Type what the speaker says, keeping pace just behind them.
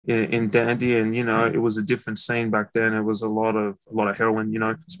in Dandy, and it was a different scene back then. It was a lot of heroin,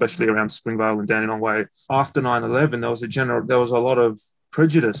 especially around Springvale and Dandenong Way. After 9/11, there was a lot of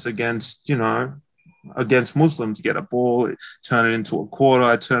prejudice against Muslims. You get a ball, turn it into a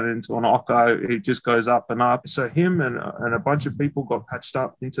quarter, turn it into an ocker. It just goes up and up. So him and a bunch of people got patched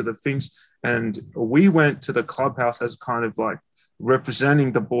up into the Finks, and we went to the clubhouse as kind of like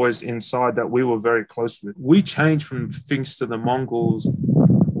representing the boys inside that we were very close with. We changed from Finks to the Mongols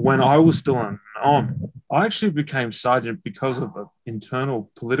when I was still an I actually became sergeant because of an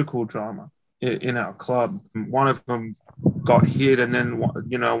internal political drama in our club. One of them got hit, and then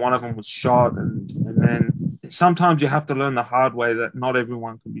one of them was shot, and then sometimes you have to learn the hard way that not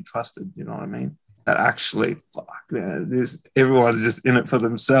everyone can be trusted. You know what I mean? That actually, fuck, man, everyone's just in it for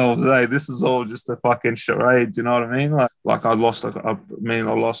themselves. Hey, this is all just a fucking charade. You know what I mean? Like I lost a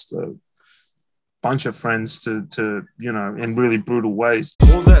bunch of friends to in really brutal ways.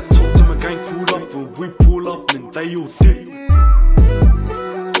 All that talk to my gang pull up, and we pull up and they all dip.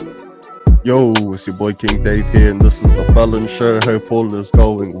 Yo, it's your boy King Dave here, and this is the Felon Show. Hope all is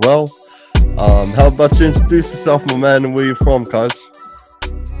going well. How about you introduce yourself, my man, and where you from, guys?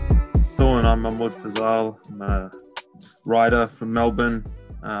 I'm Mahmood Fazal. I'm a writer from Melbourne.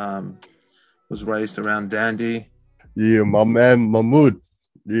 Was raised around Dandy. Yeah, my man Mahmood.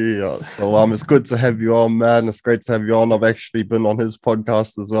 Yeah, so it's good to have you on, man. It's great to have you on. I've actually been on his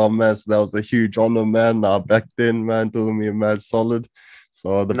podcast as well, man. So that was a huge honor, man. Back then, man, doing me a mad solid.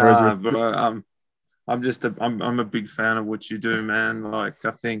 So the bro, I'm a big fan of what you do, man. Like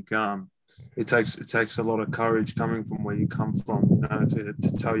I think it takes a lot of courage coming from where you come from, to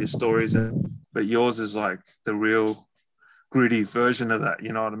tell your stories. But yours is like the real gritty version of that.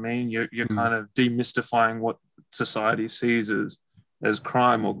 You know what I mean? You're kind of demystifying what society sees as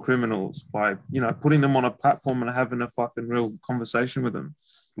crime or criminals by putting them on a platform and having a fucking real conversation with them.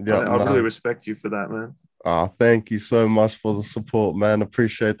 Yeah, I really respect you for that, man. Thank you so much for the support, man.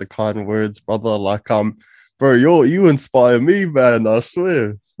 Appreciate the kind words, brother. Like, bro, you inspire me, man. I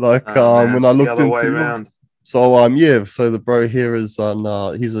swear. Like, man, when I looked into you. So, yeah. So the bro here is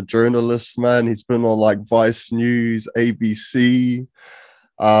he's a journalist, man. He's been on like Vice News, ABC.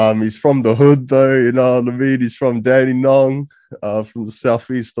 He's from the hood, though. You know what I mean? He's from Dandenong, from the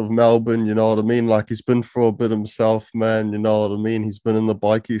southeast of Melbourne. You know what I mean? Like, he's been through a bit himself, man. You know what I mean? He's been in the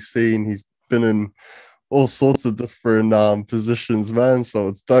bikie scene. He's been in all sorts of different positions, man. So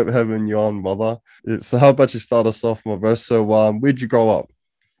it's dope having you on, brother. So how about you start us off, my bro? So where'd you grow up?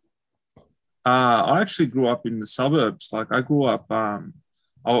 I actually grew up in the suburbs. Like I grew up, I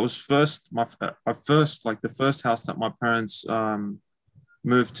was the first house that my parents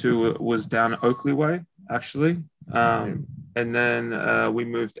moved to was down Oakley Way, actually. And then we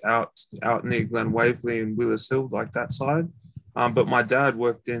moved out near Glen Waverley and Willis Hill, like that side. But my dad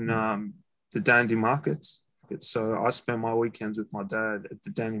worked in the Dandy markets. So I spent my weekends with my dad at the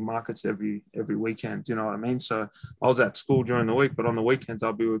Dandy markets every weekend. You know what I mean? So I was at school during the week, but on the weekends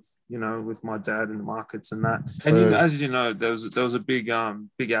I'll be with my dad in the markets and that. So, and as you know, there was a big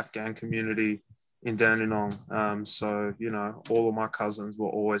Afghan community in Dandenong. So all of my cousins were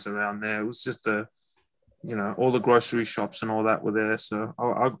always around there. It was just all the grocery shops and all that were there. So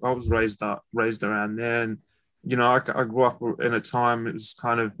I was raised around there. And I grew up in a time, it was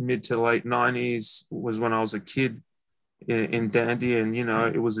kind of mid to late 90s was when I was a kid in Dandy, and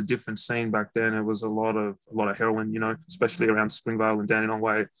it was a different scene back then. It was a lot of heroin, especially around Springvale and Dandenong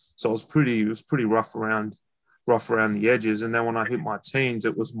Way. So it was pretty rough around the edges. And then when I hit my teens,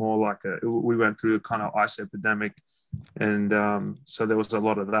 it was more like we went through a kind of ice epidemic, and so there was a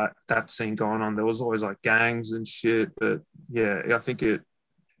lot of that scene going on. There was always like gangs and shit, but yeah, I think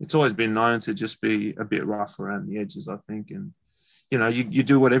it's always been known to just be a bit rough around the edges, I think. And, you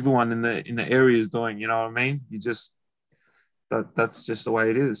do what everyone in the area is doing, you know what I mean? You just, that's just the way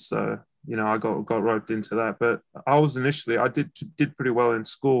it is. So, I got roped into that. But I did pretty well in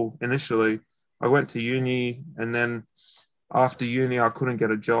school initially. I went to uni, and then after uni, I couldn't get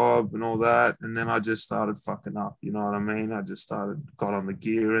a job and all that. And then I just started fucking up, you know what I mean? I just got on the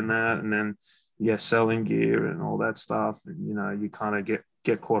gear and that, and then, selling gear and all that stuff. And, you kind of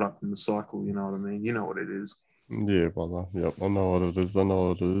get caught up in the cycle, you know what I mean? You know what it is. Yeah, brother. Yep, I know what it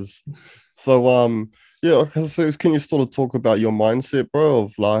is. So, yeah, okay, so can you sort of talk about your mindset, bro,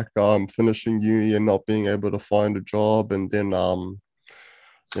 of like finishing uni and not being able to find a job, and then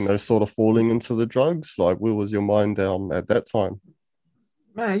sort of falling into the drugs? Like, where was your mind at that time?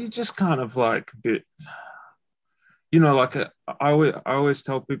 Man, you just kind of like a bit, like I always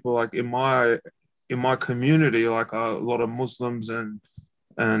tell people, like in my community, like a lot of Muslims and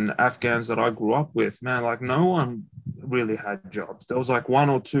Afghans that I grew up with, man, like no one really had jobs. There was like one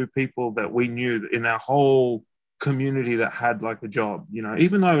or two people that we knew in our whole community that had like a job. You know,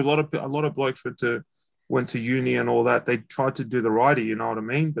 even though a lot of blokes went to uni and all that, they tried to do the righty, you know what I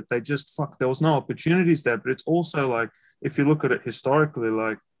mean? But they just there was no opportunities there. But it's also like, if you look at it historically,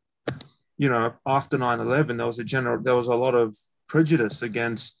 like, you know, after 9/11, there was a lot of prejudice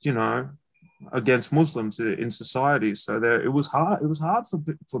against, you know, against Muslims in society. So it was hard. It was hard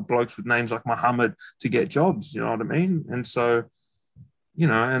for blokes with names like Muhammad to get jobs. You know what I mean? And so, you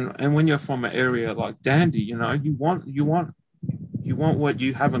know, and when you're from an area like Dandy, you know, you want what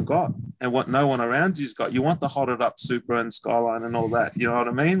you haven't got and what no one around you's got. You want the hotted up Supra and Skyline and all that. You know what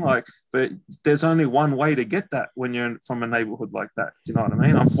I mean? Like, but there's only one way to get that when you're from a neighborhood like that. Do you know what I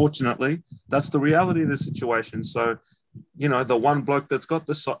mean? Unfortunately, that's the reality of the situation. So, you know, the one bloke that's got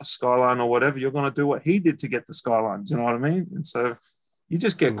the Skyline or whatever, you're going to do what he did to get the Skyline. Do you know what I mean? And so you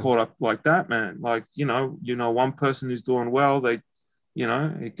just get caught up like that, man. Like, you know, one person who's doing well, you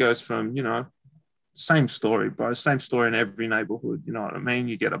know, it goes from, you know, same story, bro. Same story in every neighborhood. You know what I mean?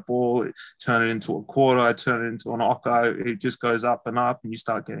 You get a ball, turn it into a quarter, turn it into an occo. It just goes up, and you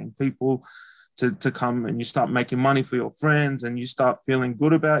start getting people to come, and you start making money for your friends, and you start feeling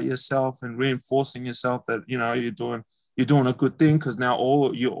good about yourself and reinforcing yourself that, you know, you're doing a good thing, because now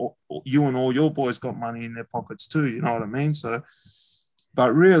you and all your boys got money in their pockets too. You know what I mean? So,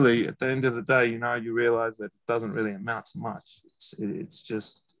 but really, at the end of the day, you know, you realize that it doesn't really amount to much. It's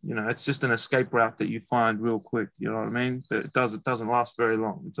just, you know, it's just an escape route that you find real quick. You know what I mean? But it doesn't last very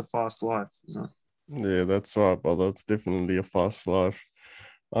long. It's a fast life, you know. Yeah, that's right, brother. It's definitely a fast life.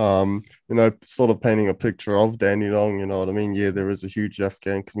 You know, sort of painting a picture of Dandenong, you know what I mean? Yeah, there is a huge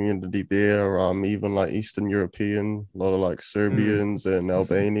Afghan community there, even like Eastern European, a lot of like Serbians and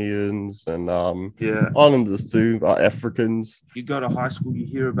Albanians and Islanders too, Africans. You go to high school, you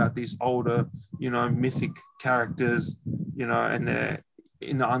hear about these older, you know, mythic characters, you know, and they're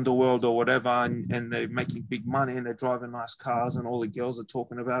in the underworld or whatever, and they're making big money and they're driving nice cars and all the girls are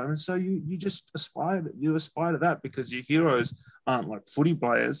talking about them. And so you just aspire to that, because your heroes aren't like footy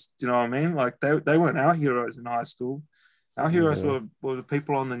players. Do you know what I mean? Like they weren't our heroes in high school. Our heroes were the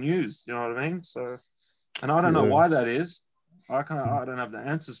people on the news. You know what I mean? So, and I don't know why that is. I don't have the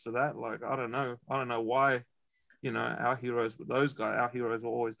answers for that. Like, I don't know why, you know, our heroes were those guys. Our heroes were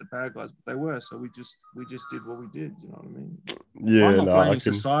always the bad guys, but they were. So we just did what we did. You know what I mean? Yeah, I'm not blaming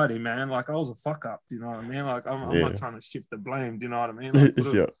society, man. Like, I was a fuck up. Do you know what I mean? Like, I'm not trying to shift the blame. Do you know what I mean? Like,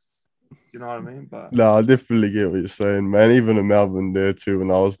 yeah. You know what I mean? But no, I definitely get what you're saying, man. Even in Melbourne there too, when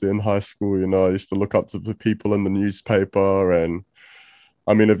I was there in high school, you know, I used to look up to the people in the newspaper, and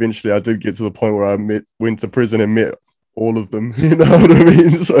I mean, eventually I did get to the point where I went to prison and met all of them. You know what I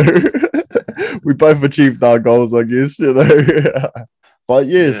mean? So we both achieved our goals, I guess, you know. But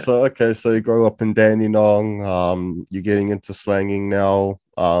so okay, so you grow up in Dandenong, you're getting into slanging now,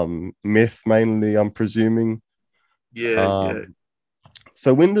 meth mainly, I'm presuming. Yeah.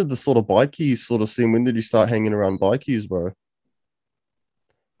 So when did the sort of bikies sort of scene, when did you start hanging around bikies, bro?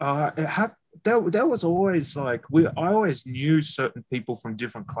 That was always like, I always knew certain people from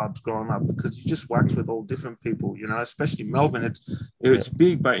different clubs growing up, because you just wax with all different people, you know, especially Melbourne. It's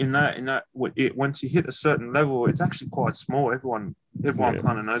big, but in that once you hit a certain level, it's actually quite small. Everyone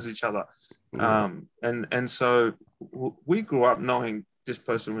kind of knows each other. And so we grew up knowing this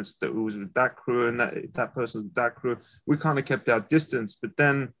person was with that crew, and that person with that crew. We kind of kept our distance, but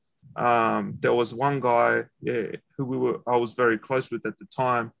then there was one guy who I was very close with at the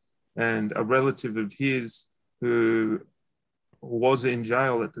time, and a relative of his who was in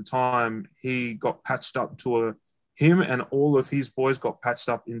jail at the time. He got patched up him and all of his boys got patched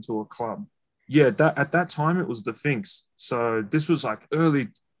up into a club. Yeah, at that time it was the Finks. So this was like early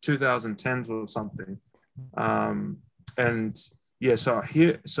 2010s or something.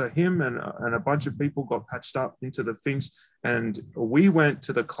 So him and a bunch of people got patched up into the Finks, and we went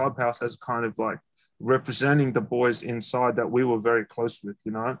to the clubhouse as kind of like representing the boys inside that we were very close with,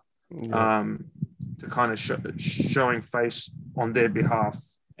 you know, to kind of showing face on their behalf.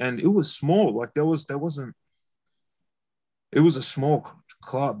 And it was small, like it was a small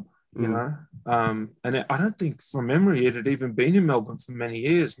club, you know. And I don't think, from memory, it had even been in Melbourne for many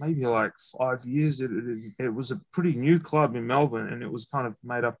years, maybe like 5 years. It was a pretty new club in Melbourne, and it was kind of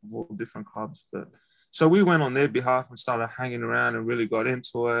made up of all different clubs. But so we went on their behalf and started hanging around and really got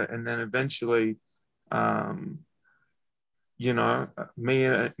into it. And then eventually, you know, me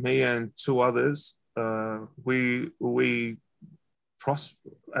and two others, we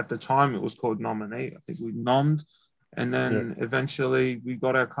at the time it was called Nominee. I think we nommed. And then eventually we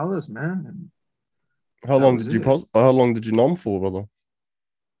got our colors, man. And how long did you nom for, brother?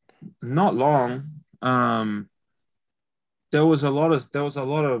 Not long. there was a lot of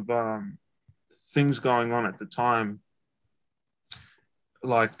things going on at the time.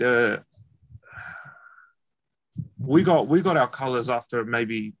 Like we got our colors after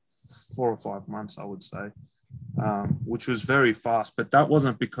maybe 4 or 5 months, I would say, which was very fast. But that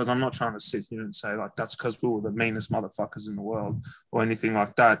wasn't because, I'm not trying to sit here and say like that's because we were the meanest motherfuckers in the world or anything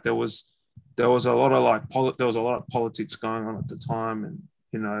like that. There was a lot of politics going on at the time, and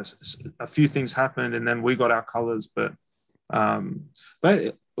you know, a few things happened, and then we got our colors. But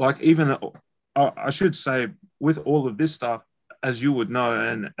like, even I should say, with all of this stuff, as you would know,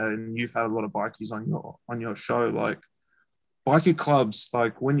 and you've had a lot of bikies on your show, like bikie clubs,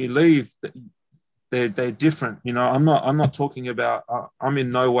 like when you leave, they're different. You know, I'm not talking about, I'm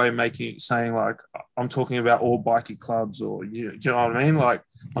in no way saying like I'm talking about all bikie clubs, or do you know what I mean? Like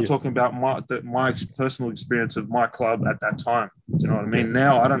I'm talking about my personal experience of my club at that time. Do you know what I mean?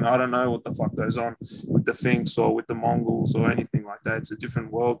 Now I don't know what the fuck goes on with the Finks or with the Mongols or anything like that. It's a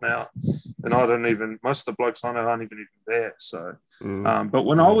different world now, and most of the blokes I know aren't even there. So, but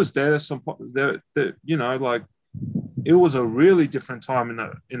when I was there, you know, like, it was a really different time in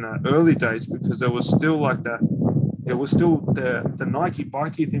the early days, because there was still like the Nike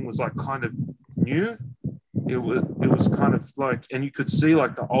bikie thing was like kind of new. It was kind of like, and you could see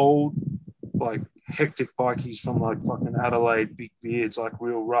like the old, like hectic bikies from like fucking Adelaide, big beards, like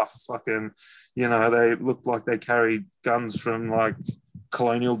real rough fucking, you know, they looked like they carried guns from like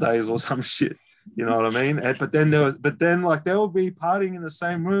colonial days or some shit. You know what I mean? But then like they would be partying in the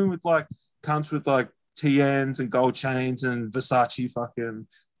same room with like cunts with like TNs and gold chains and Versace fucking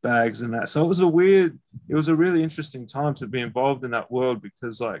bags and that. So it was a really interesting time to be involved in that world,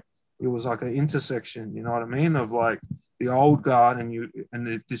 because like it was like an intersection, you know what I mean, of like the old guard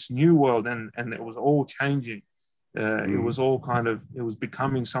and this new world, and it was all changing. It was all it was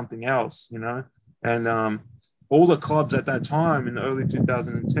becoming something else, you know. And all the clubs at that time in the early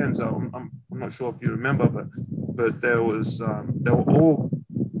 2010s, I'm not sure if you remember, but they were all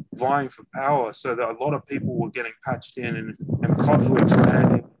vying for power, so that a lot of people were getting patched in, and clubs were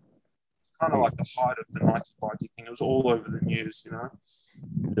expanding. Kind of like the height of the Nike bikie thing. It was all over the news, you know.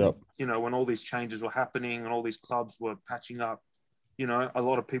 Yep. You know, when all these changes were happening and all these clubs were patching up, you know, a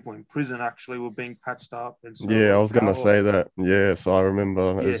lot of people in prison actually were being patched up. And so I was gonna say that. Yeah, so I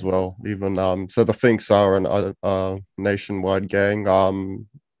remember as well. Even so the Finks are an nationwide gang,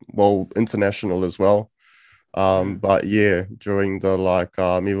 well, international as well. But yeah, during the like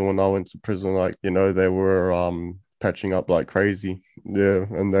even when I went to prison, like, you know, they were patching up like crazy. Yeah,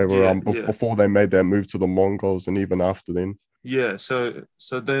 and they were before they made their move to the Mongols, and even after then. Yeah, so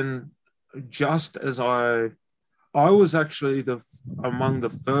then, just as I was actually among the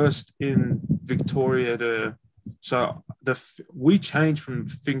first in Victoria to, so we changed from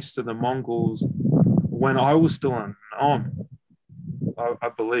Finks to the Mongols when I was still on I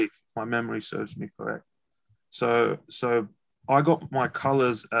believe, if my memory serves me correct. So I got my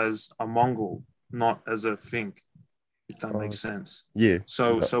colors as a Mongol, not as a Fink, if that makes sense. Yeah.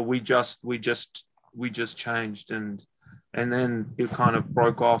 So we just changed, and then it kind of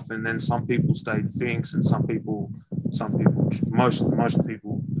broke off, and then some people stayed Finks, and most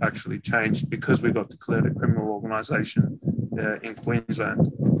people actually changed, because we got declared a criminal organisation in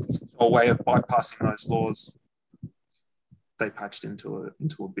Queensland. So a way of bypassing those laws, they patched into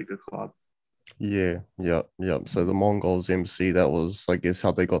a bigger club. Yeah. So the Mongols MC, that was, I guess,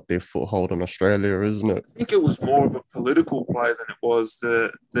 how they got their foothold in Australia, isn't it? I think it was more of a political play than it was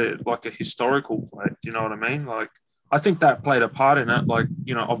the like a historical play. Do you know what I mean? Like, I think that played a part in it. Like,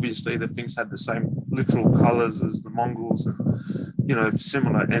 you know, obviously the Finks had the same literal colors as the Mongols, and, you know,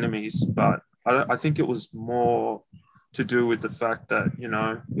 similar enemies. But I think it was more to do with the fact that, you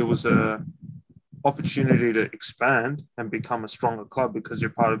know, it was a opportunity to expand and become a stronger club because you're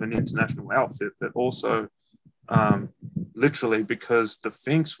part of an international outfit, but also literally because the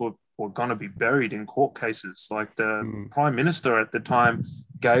Finks were going to be buried in court cases. Like the Prime Minister at the time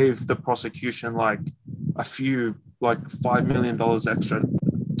gave the prosecution like a few, like $5 million extra.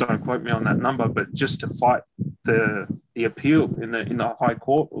 Don't quote me on that number, but just to fight the appeal in the High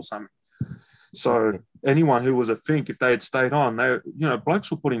Court or something. So anyone who was a Fink, if they had stayed on,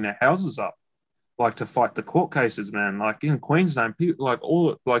 blokes were putting their houses up, like, to fight the court cases, man. Like in Queensland,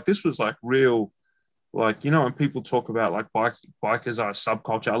 people, this was like real, like, you know, when people talk about like bikers are a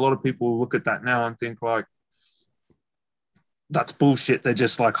subculture, a lot of people look at that now and think like, that's bullshit. They're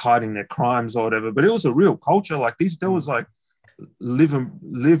just like hiding their crimes or whatever. But it was a real culture. Like there was like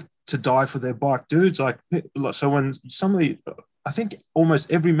live to die for their bike dudes. Like, so when I think almost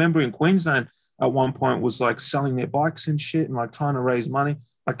every member in Queensland at one point was like selling their bikes and shit and like trying to raise money.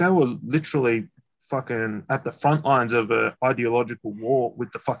 Like they were literally fucking at the front lines of an ideological war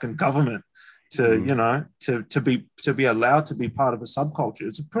with the fucking government to, you know, to be allowed to be part of a subculture.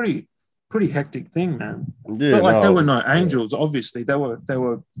 It's a pretty hectic thing, man. Yeah, But like there were no, no angels, obviously. There were,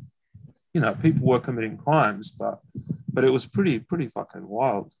 you know, people were committing crimes, but it was pretty fucking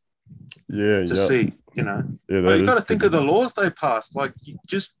wild yeah, to yeah, see, you know. yeah. But That you got is to think pretty. of the laws they passed. Like,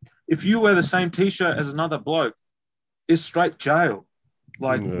 just if you wear the same t-shirt as another bloke, it's straight jail.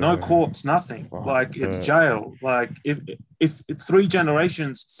 Like, no Yeah, courts, nothing. fuck Like, it's that. jail. Like, if three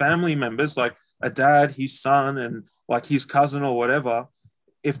generations, family members, like a dad, his son, and like his cousin or whatever,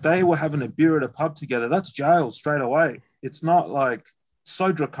 if they were having a beer at a pub together, that's jail straight away. It's not like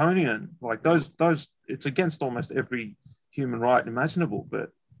so draconian. Like those, it's against almost every human right imaginable. But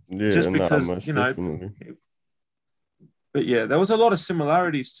Yeah, just no, because, most you know, definitely. but yeah, there was a lot of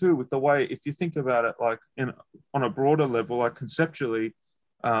similarities too with the way, if you think about it, like on a broader level, like conceptually,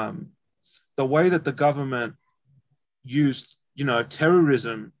 um, the way that the government used, you know,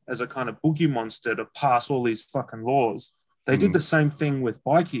 terrorism as a kind of boogie monster to pass all these fucking laws. They did Mm. the same thing with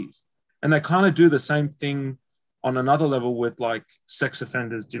bikies, and they kind of do the same thing on another level with like sex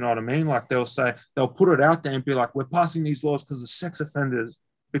offenders. Do you know what I mean? Like they'll put it out there and be like, we're passing these laws because of sex offenders,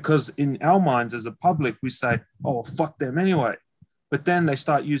 because in our minds as a public, we say, oh, fuck them anyway. But then they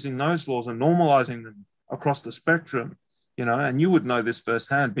start using those laws and normalizing them across the spectrum, you know, and you would know this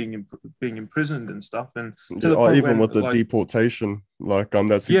firsthand being imprisoned and stuff. And to Yeah, the or point even when with the like, deportation, like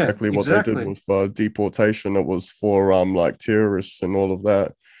that's yeah, exactly what they did exactly. with deportation. It was for like terrorists and all of that,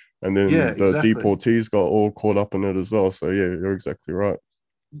 and Yeah, then the exactly. deportees got all caught up in it as well. So yeah, you're exactly right.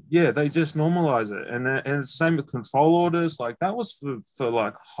 Yeah, they just normalize it. And it's the same with control orders. Like that was for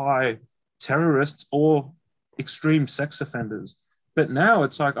like high terrorists or extreme sex offenders. But now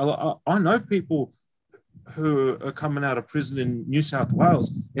it's like, I know people who are coming out of prison in New South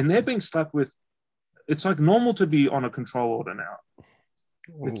Wales, and they're being slapped with, it's like normal to be on a control order now.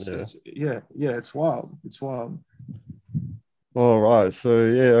 Yeah. It's yeah, it's wild. It's wild. All right. So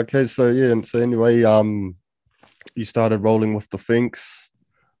yeah. Okay. So yeah. And so anyway, you started rolling with the Finks.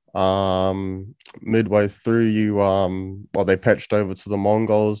 Midway through, well, they patched over to the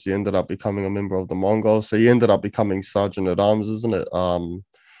Mongols. You ended up becoming a member of the Mongols. So you ended up becoming sergeant at arms, isn't it?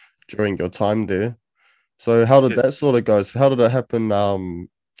 During your time there. So how did Yeah. that sort of go? So how did it happen?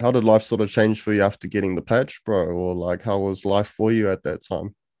 How did life sort of change for you after getting the patch, bro? Or like, how was life for you at that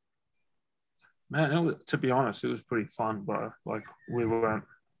time? Man, to be honest, it was pretty fun, bro. Like we weren't,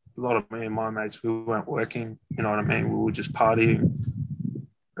 a lot of me and my mates, we weren't working, you know what I mean? We were just partying.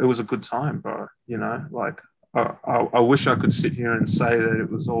 It was a good time, bro. You know, like I wish I could sit here and say that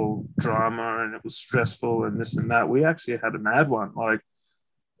it was all drama and it was stressful and this and that. We actually had a mad one. Like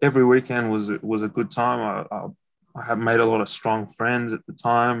every weekend was a good time. I had made a lot of strong friends at the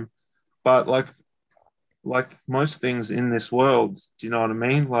time, but like most things in this world, do you know what I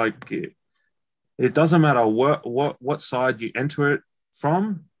mean? Like it doesn't matter what side you enter it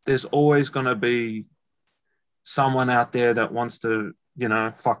from. There's always going to be someone out there that wants to, you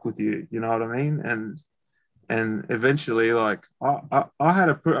know, fuck with you. You know what I mean? And eventually, like I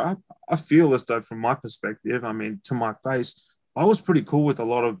had I feel as though from my perspective, I mean, to my face, I was pretty cool with a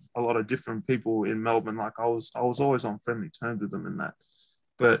lot of different people in Melbourne. Like I was always on friendly terms with them and that.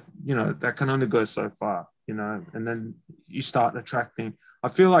 But you know, that can only go so far, you know. And then you start attracting. I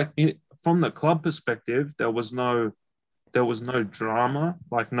feel like from the club perspective, there was no drama,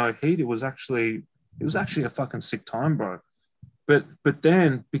 like no heat. It was actually a fucking sick time, bro. But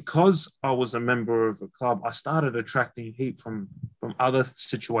then because I was a member of a club, I started attracting heat from other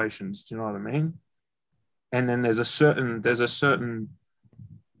situations. Do you know what I mean? And then there's a certain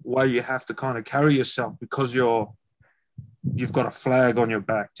way you have to kind of carry yourself because you've got a flag on your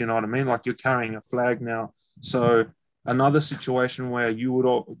back. Do you know what I mean? Like you're carrying a flag now. So another situation where you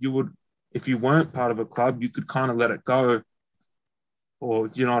would if you weren't part of a club, you could kind of let it go, or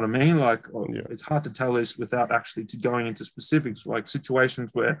you know what I mean? Like Yeah. it's hard to tell this without actually going into specifics. Like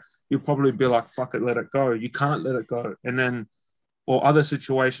situations where you'll probably be like, "Fuck it, let it go." You can't let it go, and then or other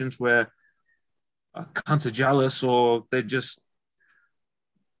situations where cunts are jealous or they just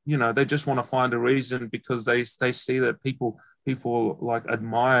you know they just want to find a reason because they see that people like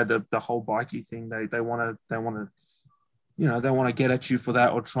admire the whole bikey thing. They want to you know they want to get at you for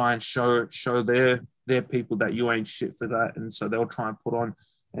that or try and show their people that you ain't shit for that, and so they'll try and put on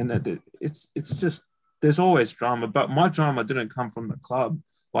and that it's just there's always drama. But my drama didn't come from the club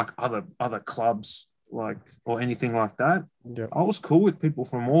like other clubs like or anything like that. Yeah. I was cool with people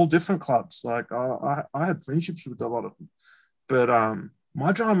from all different clubs. Like I had friendships with a lot of them, but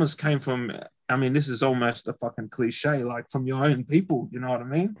my dramas came from. I mean, this is almost a fucking cliche, like from your own people. You know what I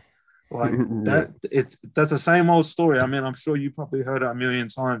mean? Like Yeah. that's the same old story. I mean, I'm sure you probably heard it a million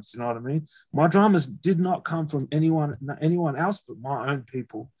times. You know what I mean? My dramas did not come from anyone else but my own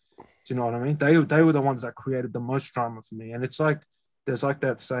people. Do you know what I mean? They were the ones that created the most drama for me. And it's like there's like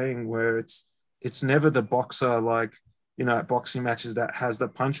that saying where it's never the boxer, like, you know, at boxing matches that has the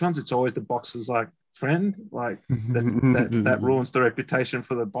punch-ons. It's always the boxer's like friend, like that ruins the reputation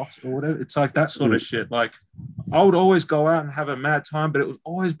for the box or whatever. It's like that sort of shit. Like I would always go out and have a mad time, but it would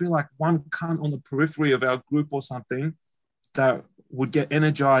always be like one cunt on the periphery of our group or something that would get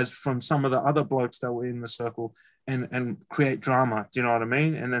energized from some of the other blokes that were in the circle and create drama. Do you know what I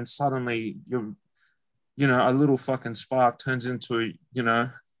mean? And then suddenly you know, a little fucking spark turns into, you know,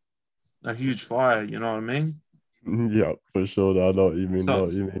 a huge fire. You know what I mean? Yeah, for sure. I know what you mean. So,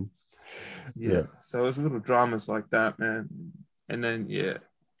 Yeah. So it's little dramas like that, man. And then yeah.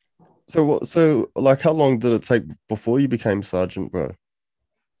 So like how long did it take before you became sergeant, bro?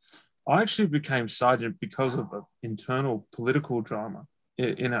 I actually became sergeant because of an internal political drama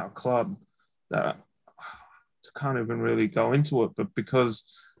in our club that I can't even really go into it, but because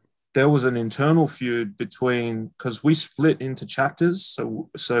there was an internal feud because we split into chapters.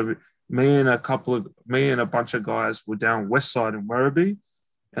 So me and a bunch of guys were down west side in Werribee,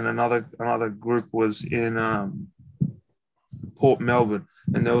 and another group was in Port Melbourne,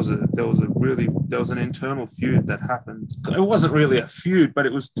 and there was an internal feud that happened. It wasn't really a feud, but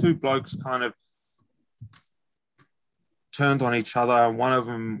it was two blokes kind of turned on each other, and one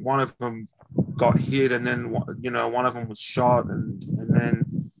of them got hit, and then, you know, one of them was shot, and then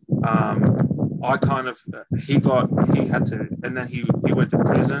I kind of he had to, and then he went to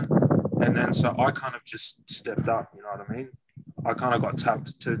prison, and then so I kind of just stepped up. You know what I mean? I kind of got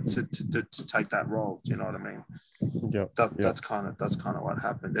tapped to take that role. Do you know what I mean? Yeah. That's kind of what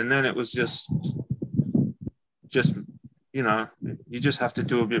happened, and then it was just you know, you just have to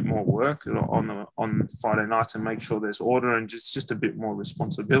do a bit more work on Friday nights and make sure there's order and just a bit more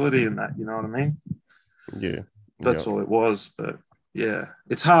responsibility in that. You know what I mean? Yeah. That's all it was. But yeah,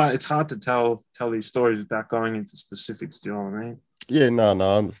 it's hard to tell these stories without going into specifics. Do you know what I mean? Yeah, no,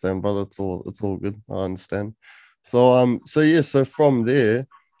 I understand, brother. It's all good. I understand. So from there,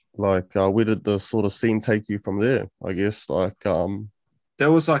 like, where did the sort of scene take you from there? I guess, like,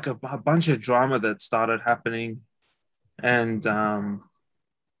 there was like a bunch of drama that started happening, and and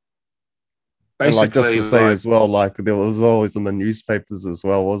like just basically, to say like, as well, like there was always in the newspapers as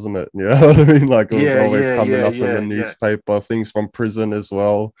well, wasn't it? You know what I mean? Like it was always coming up in the newspaper, things from prison as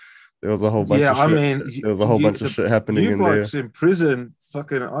well. There was a whole bunch of I shit. mean, There was a whole bunch of shit happening you in there. blokes in prison,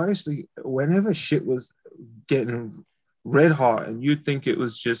 fucking honestly, whenever shit was getting red hot, and you'd think it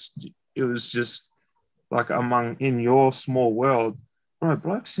was just like in your small world, bro,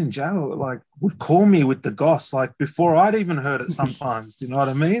 blokes in jail like would call me with the goss like before I'd even heard it sometimes. Do you know what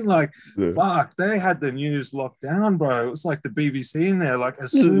I mean? Like, fuck, they had the news locked down, bro. It was like the BBC in there. Like,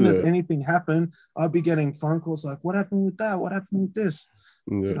 as soon as anything happened, I'd be getting phone calls like, what happened with that? What happened with this?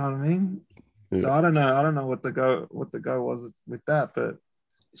 Do you know what I mean? So I don't know what the go was with that, but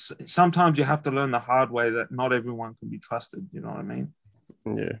sometimes you have to learn the hard way that not everyone can be trusted. You know what I mean?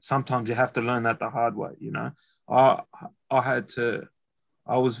 Yeah. Sometimes you have to learn that the hard way. You know, I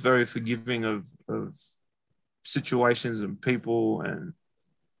was very forgiving of situations and people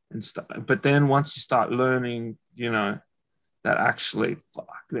and stuff. But then once you start learning, you know, that actually, fuck,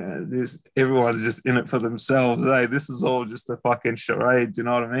 man, everyone's just in it for themselves. Hey, this is all just a fucking charade. Do you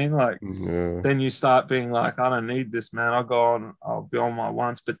know what I mean? Like, then you start being like, I don't need this, man. I'll be on my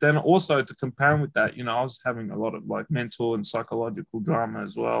ones. But then also to compound with that, you know, I was having a lot of like mental and psychological drama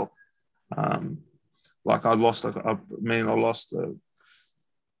as well. Like I lost a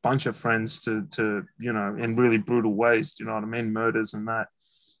bunch of friends to you know, in really brutal ways. Do you know what I mean? Murders and that.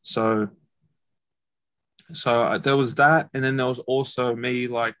 So there was that, and then there was also me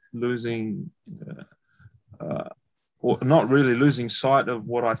like losing, or not really losing sight of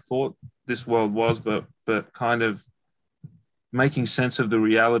what I thought this world was, but kind of making sense of the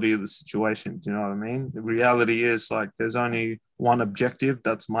reality of the situation. Do you know what I mean? The reality is like there's only one objective,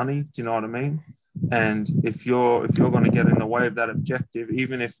 that's money. Do you know what I mean? And if you're going to get in the way of that objective,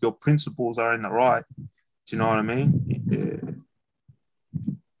 even if your principles are in the right, do you know what I mean?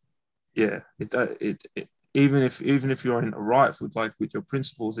 Even if you're in the right with your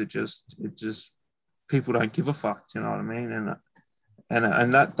principles, it just people don't give a fuck. Do you know what I mean?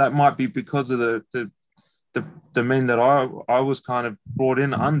 And that might be because of the men that I was kind of brought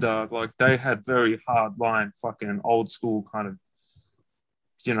in under. Like they had very hard line, fucking old school kind of,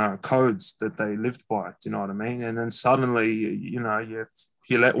 you know, codes that they lived by. Do you know what I mean? And then suddenly, you know, you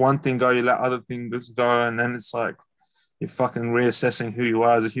let one thing go, you let other things go, and then it's like you're fucking reassessing who you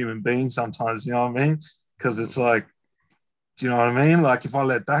are as a human being sometimes, you know what I mean? Because it's like, do you know what I mean? Like, if I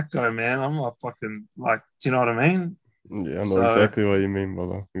let that go, man, I'm not fucking like, do you know what I mean? Yeah, I know So, exactly what you mean,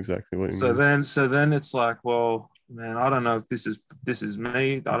 brother. Exactly what you so mean. then, so then it's like, well, man, I don't know if this is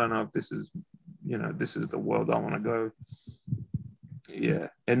me. I don't know if this is, this is the world I want to go. Yeah,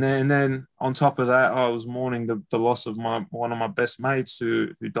 and then on top of that, I was mourning the loss of one of my best mates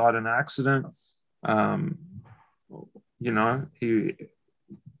who died in an accident. Um, he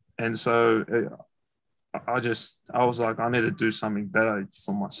and so I was like, I need to do something better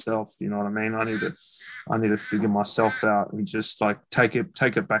for myself. You know what I mean? I need to figure myself out and just like take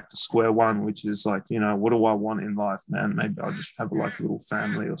it back to square one, which is like, what do I want in life, man? Maybe I'll just have like a little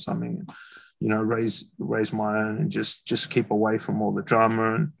family or something, and, raise my own and just keep away from all the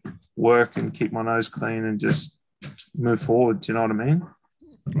drama and work and keep my nose clean and just move forward. Do you know what I mean?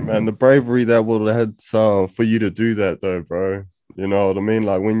 Man, the bravery that would have had for you to do that though, bro. You know what I mean?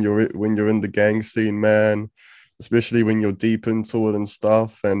 Like when you're in the gang scene, man, especially when you're deep into it and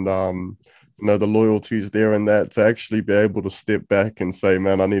stuff, and the loyalty's there and that, to actually be able to step back and say,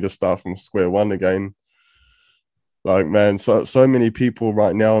 man, I need to start from square one again. Like, man, so many people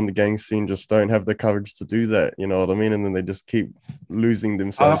right now in the gang scene just don't have the courage to do that. You know what I mean? And then they just keep losing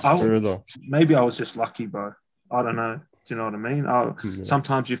themselves further. Maybe I was just lucky, bro. I don't know. Do you know what I mean? Yeah.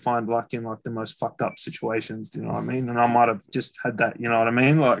 Sometimes you find luck in like the most fucked up situations. Do you know what I mean? And I might have just had that. You know what I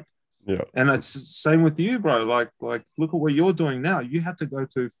mean? Like, yeah. And it's same with you, bro. Like, look at what you're doing now. You had to go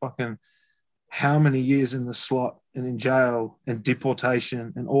through fucking how many years in the slot and in jail and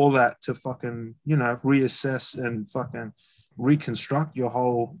deportation and all that to fucking, reassess and fucking reconstruct your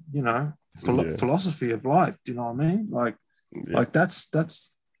whole, philosophy of life. Do you know what I mean? Like that's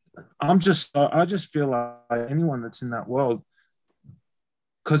I just feel like anyone that's in that world,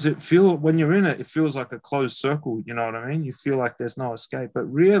 because when you're in it, it feels like a closed circle. You know what I mean? You feel like there's no escape, but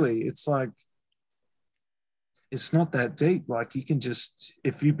really it's like, it's not that deep. Like you can just,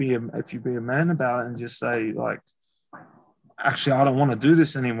 if you be a man about it and just say like, actually, I don't want to do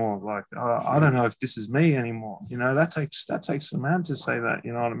this anymore. Like, I don't know if this is me anymore. That takes a man to say that.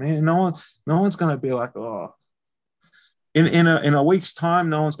 You know what I mean? And no one's going to be like, oh, in a week's time,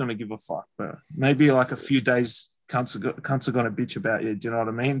 no one's going to give a fuck. But maybe like a few days, cunts are going to bitch about you. Do you know what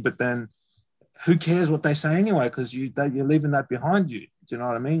I mean? But then who cares what they say anyway? Because you're leaving that behind you. Do you know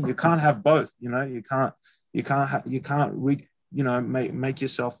what I mean? You can't have both. You can't make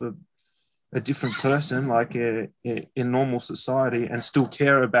yourself a different person like in normal society and still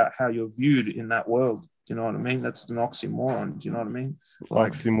care about how you're viewed in that world. Do you know what I mean? That's an oxymoron. Do you know what I mean?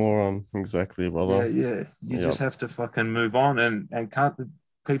 Like, oxymoron, exactly, brother. Yeah. You just have to fucking move on and can't.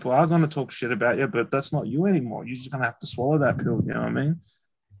 People are going to talk shit about you, but that's not you anymore. You're just going to have to swallow that pill. You know what I mean?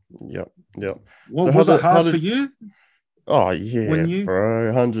 Yep. Well, so was it hard for you? Oh yeah,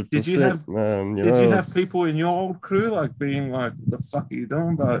 bro, 100%. Man, did you have people in your old crew like being like, "The fuck are you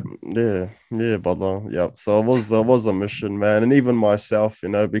doing?" But yeah, brother. Yep. So it was a mission, man, and even myself,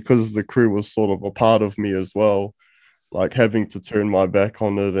 because the crew was sort of a part of me as well. Like having to turn my back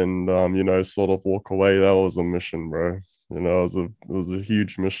on it and sort of walk away. That was a mission, bro. It was a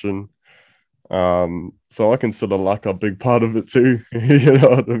huge mission. So I consider luck a big part of it too. You know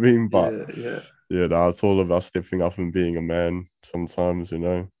what I mean? But no, it's all about stepping up and being a man sometimes, and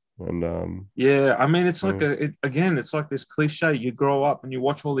I mean, it's like it's like this cliche. You grow up and you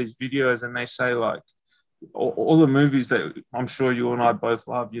watch all these videos and they say like all the movies that I'm sure you and I both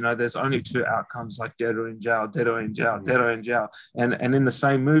love, there's only two outcomes, like dead or in jail, dead or in jail, dead or in jail. And in the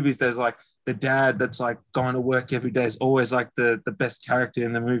same movies, there's like the dad that's like going to work every day is always like the best character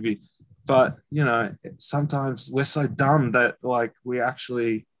in the movie. But, sometimes we're so dumb that like we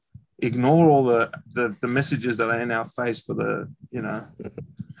actually ignore all the messages that are in our face for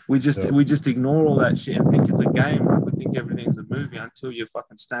we just ignore all that shit and think it's a game. Like we think everything's a movie until you're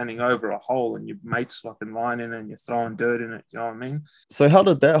fucking standing over a hole and your mate's fucking lying in it and you're throwing dirt in it. You know what I mean? So how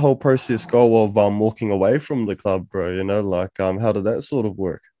did that whole process go of walking away from the club, bro? How did that sort of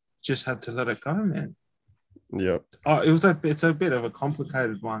work? Just had to let it go, man. Yeah. Oh, it's a bit of a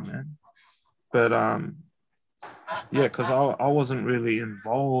complicated one, man. But because I wasn't really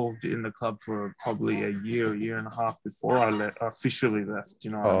involved in the club for probably a year and a half before I officially left.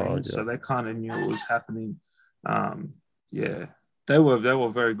 You know what I mean? Yeah. So they kind of knew it was happening. They were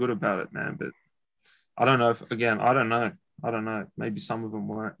very good about it, man. But I don't know I don't know. Maybe some of them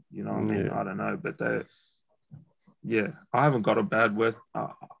weren't. You know what I mean? I don't know. But I haven't got a bad word. I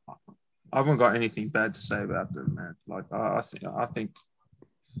haven't got anything bad to say about them, man. Like I think.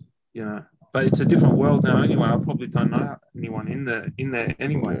 But it's a different world now anyway. I probably don't know anyone in there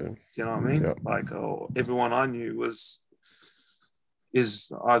anyway. Do you know what I mean? Yeah. Like everyone I knew was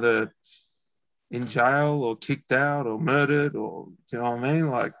is either in jail or kicked out or murdered, or do you know what I mean?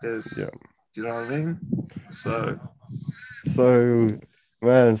 Like there's, Yeah. do you know what I mean? So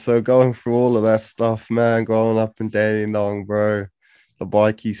man, so going through all of that stuff, man, growing up in Dandenong, bro, the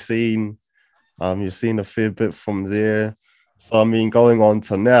bikie scene, you've seen a fair bit from there. So I mean, going on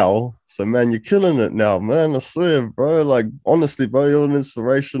to now, so man, you're killing it now, man. I swear, bro. Like honestly, bro, you're an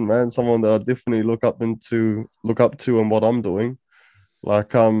inspiration, man. Someone that I definitely look up to, and what I'm doing.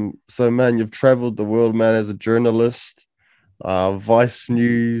 Like, so man, you've traveled the world, man, as a journalist, Vice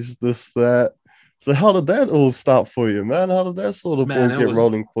News, this, that. So how did that all start for you, man? How did that sort of all man, it get was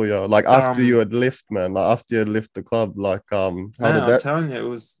rolling for you? Like after you had left, man, like after you had left the club, like how man, did I'm that? telling you,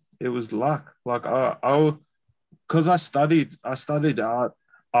 it was luck. Like because I studied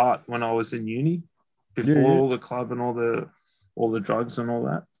art when I was in uni, Yeah, before yeah. all the club and all the drugs and all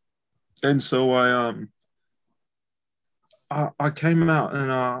that. And so I came out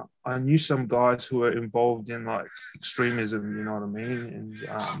and I knew some guys who were involved in like extremism, you know what I mean? And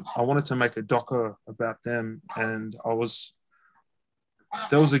I wanted to make a doco about them. And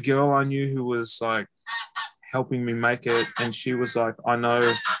there was a girl I knew who was like helping me make it, and she was like, I know,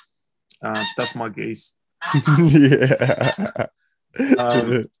 that's my geese. Yeah.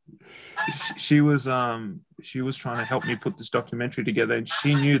 Um, she was trying to help me put this documentary together, and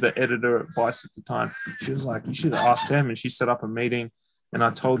she knew the editor at Vice at the time. She was like, you should have asked them. And she set up a meeting, and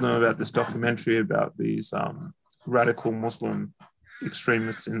I told them about this documentary about these radical Muslim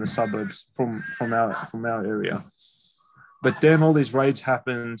extremists in the suburbs from our area. But then all these raids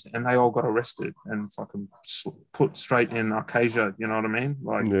happened, and they all got arrested and fucking put straight in Arcasia. You know what I mean?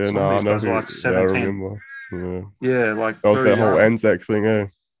 Like Yeah, some of no, I these know guys were who. like Yeah, I 17. remember. Yeah, Yeah, like that was very that whole young. Anzac thing, eh?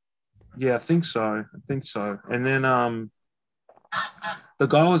 Yeah, I think so. And then the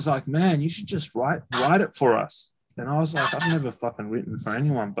guy was like, "Man, you should just write it for us." And I was like, "I've never fucking written for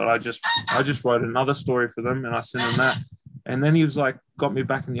anyone, but I just wrote another story for them, and I sent him that." And then he was like, got me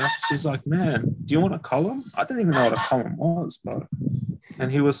back in the office. He's like, "Man, do you want a column?" I didn't even know what a column was, but.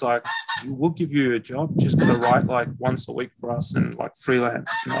 And he was like, "We'll give you a job. Just gotta write like once a week for us and like freelance."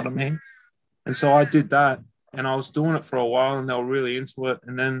 You know what I mean? And so I did that, and I was doing it for a while, and they were really into it.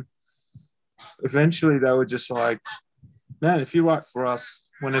 And then eventually they were just like, "Man, if you write for us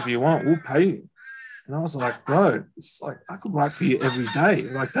whenever you want, we'll pay you." And I was like, "Bro, it's like I could write for you every day.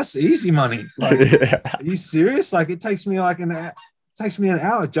 Like that's easy money. Like, Yeah. are you serious? Like it takes me an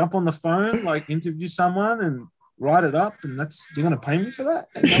hour. Jump on the phone, like interview someone, and write it up, and you're gonna pay me for that?"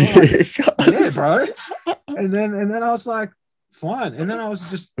 And they were like, "Yeah, bro." And then I was like, "Fine." And then I was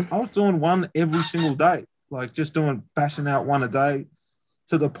doing one every single day, like just bashing out one a day,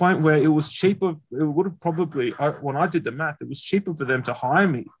 to the point where it was cheaper. It would have probably, when I did the math, it was cheaper for them to hire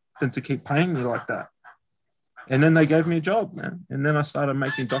me than to keep paying me like that. And then they gave me a job, man. And then I started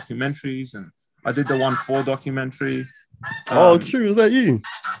making documentaries, and I did the ONEFOUR documentary. Oh, true. Was that you?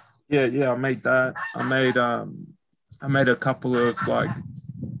 Yeah, I made that. I made a couple of like,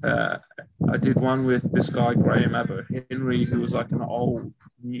 I did one with this guy Graham Abbott Henry, who was like an old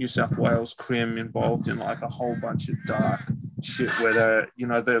New South Wales crim involved in like a whole bunch of dark shit where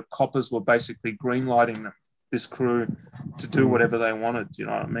the coppers were basically greenlighting them, this crew, to do whatever they wanted. You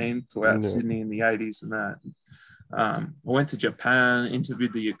know what I mean? Throughout Sydney in the 80s and that. I went to Japan,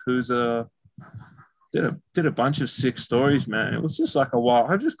 interviewed the yakuza. Did a bunch of sick stories, man. It was just like a while.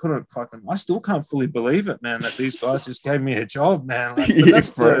 I still can't fully believe it, man, that these guys just gave me a job, man.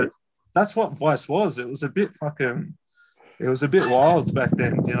 Like, but that's what Vice was. It was a bit wild back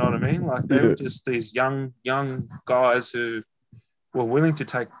then. Do you know what I mean? Like they were just these young guys who were willing to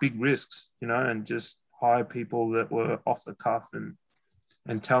take big risks, and just hire people that were off the cuff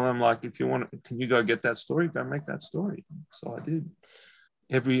and tell them like, if you want, can you go get that story? Go make that story. So I did.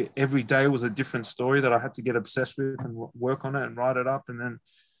 Every day was a different story that I had to get obsessed with and work on it and write it up, and then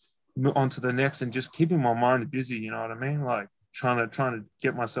move on to the next, and just keeping my mind busy. You know what I mean? Like trying to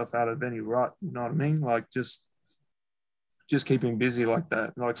get myself out of any rut. You know what I mean? Like just keeping busy like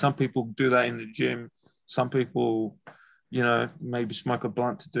that. Like some people do that in the gym. Some people, maybe smoke a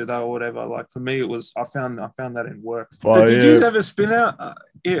blunt to do that or whatever. Like for me, it was, I found that in work. But did you ever spin out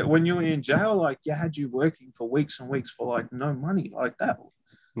when you were in jail? Like had you working for weeks and weeks for like no money like that?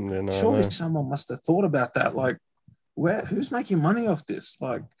 Yeah, no, Surely someone must have thought about that. Like, who's making money off this?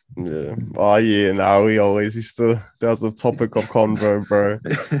 Like, Yeah. Oh yeah. No, we always used to. That was a topic of convo, bro.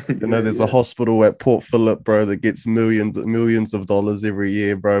 You know, there's a hospital at Port Phillip, bro, that gets millions of dollars every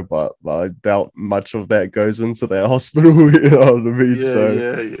year, bro. But I doubt much of that goes into that hospital. You know what I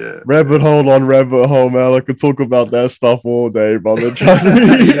mean? Rabbit hole on rabbit hole, man. I could talk about that stuff all day, brother. Trust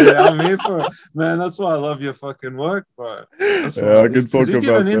me. Yeah, I'm here for it, man. That's why I love your fucking work, bro. That's why I can talk you give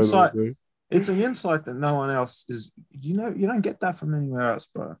about an that insight. all day. It's an insight that no one else is. You know, you don't get that from anywhere else,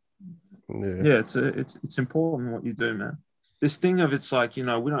 bro. Yeah, it's important what you do, man. This thing of it's like, you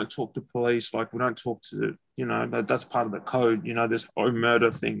know, we don't talk to police, like we don't talk to, you know, that's part of the code, you know, this murder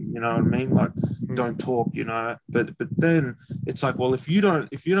thing, you know what I mean? Like don't talk, you know, but then it's like, well, if you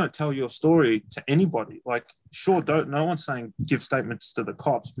don't tell your story to anybody, like sure, no one's saying give statements to the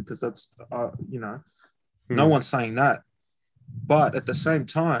cops because that's you know, no one's saying that. But at the same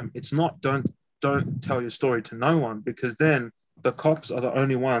time, it's not don't tell your story to no one, because then the cops are the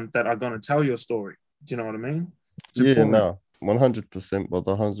only one that are going to tell your story. Do you know what I mean? It's important. No, 100%, but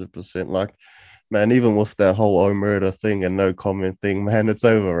 100%. Like, man, even with that whole murder thing and no comment thing, man, it's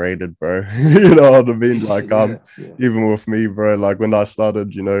overrated, bro. You know what I mean? Like, even with me, bro, like when I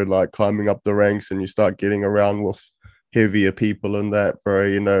started, you know, like climbing up the ranks and you start getting around with heavier people and that, bro,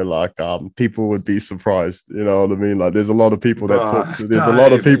 you know, like people would be surprised, you know what I mean? Like there's a lot of people that talk to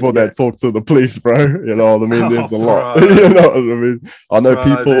that talk to the police, bro. You know what I mean? There's a lot. You know what I mean? I know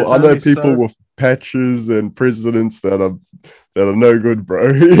people with patches and presidents that are no good,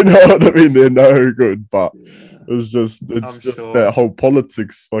 bro. You know what I mean? They're no good, but it's just that whole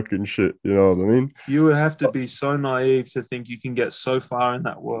politics fucking shit. You know what I mean? You would have to be so naive to think you can get so far in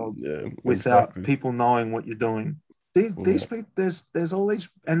that world without people knowing what you're doing. These people, there's all these,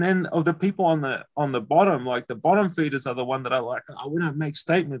 and then of the people on the bottom, like the bottom feeders are the one that are like, oh, we don't make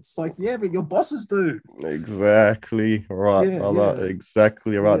statements. It's like, yeah, but your bosses do. Exactly right, brother.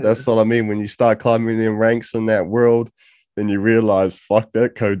 Exactly right. Yeah. That's what I mean. When you start climbing in ranks in that world, then you realize, fuck,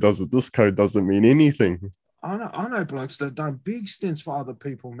 this code doesn't mean anything. I know blokes that have done big stints for other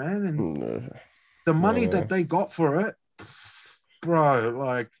people, man, and the money that they got for it. Bro,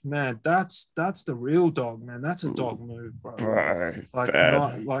 like, man, that's the real dog, man. That's a dog move, bro. Like,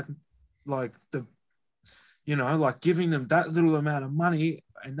 not like the, you know, like giving them that little amount of money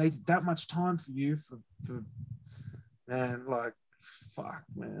and they did that much time for you for man, like, fuck,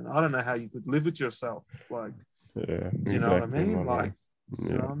 man. I don't know how you could live with yourself. Like, you know what I mean? Like, you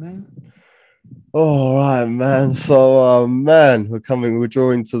know what I mean? All right, man. So, man, we're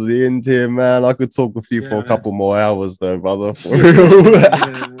drawing to the end here, man. I could talk with you for a couple more hours, though, brother. For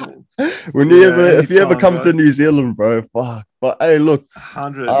real. If you ever come to New Zealand, bro, fuck. But hey, look,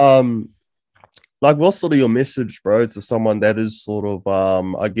 100. Like, what's sort of your message, bro, to someone that is sort of,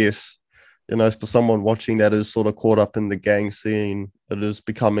 I guess, you know, for someone watching that is sort of caught up in the gang scene, it is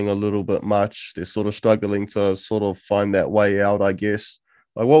becoming a little bit much. They're sort of struggling to sort of find that way out, I guess.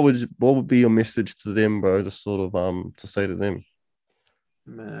 Like, what would be your message to them, bro? To sort of to say to them.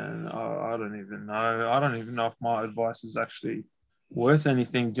 Man, I don't even know. I don't even know if my advice is actually worth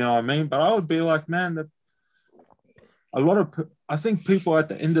anything. Do you know what I mean? But I would be like, man, I think people at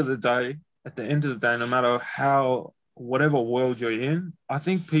the end of the day, no matter whatever world you're in, I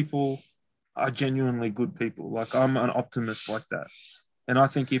think people are genuinely good people. Like, I'm an optimist like that, and I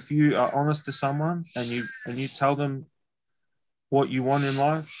think if you are honest to someone and you tell them what you want in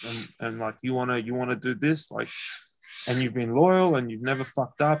life and like you want to do this, like, and you've been loyal and you've never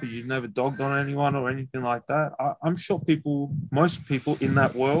fucked up and you've never dogged on anyone or anything like that, I'm sure most people in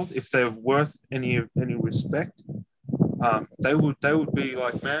that world, if they're worth any respect, they would be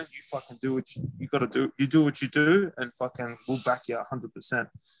like, man, you fucking do what you got to do. You do what you do and fucking we'll back you 100%.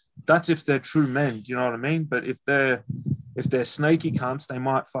 That's if they're true men. Do you know what I mean? But if they're snaky cunts, they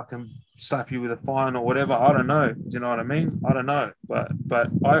might fucking slap you with a fine or whatever. I don't know. Do you know what I mean? I don't know. But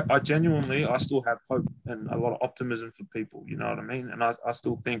I genuinely, I still have hope and a lot of optimism for people. You know what I mean? And I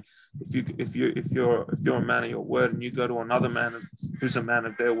still think if you're a man of your word and you go to another man who's a man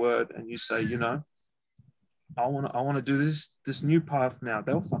of their word and you say, you know, I want to do this new path now,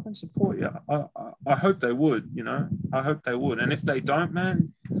 they'll fucking support you. I hope they would, you know. I hope they would. And if they don't,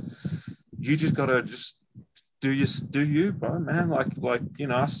 man, you just gotta just do you, bro, man. Like you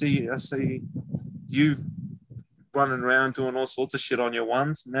know, I see you running around doing all sorts of shit on your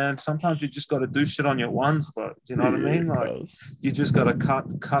ones, man. Sometimes you just got to do shit on your ones, bro. Do you know what I mean? Like, you just got to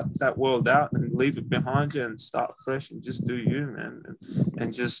cut that world out and leave it behind you and start fresh and just do you, man,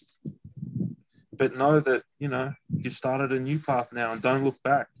 and just. But know that, you know, you've started a new path now and don't look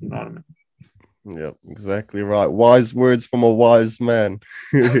back. You know what I mean? Yep, exactly right. Wise words from a wise man.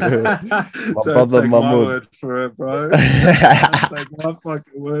 My Don't brother take my Mahmood. word for it, bro. Don't take my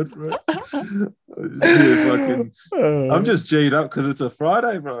fucking word for it. I'm just G'd up because it's a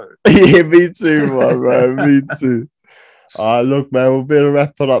Friday, bro. Yeah, me too, my bro. Me too. Look, man, we'll better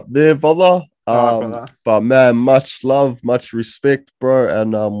wrap it up there, brother. All right, brother. But man, much love, much respect, bro,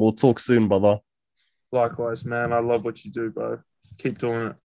 and we'll talk soon, brother. Likewise, man. I love what you do, bro. Keep doing it.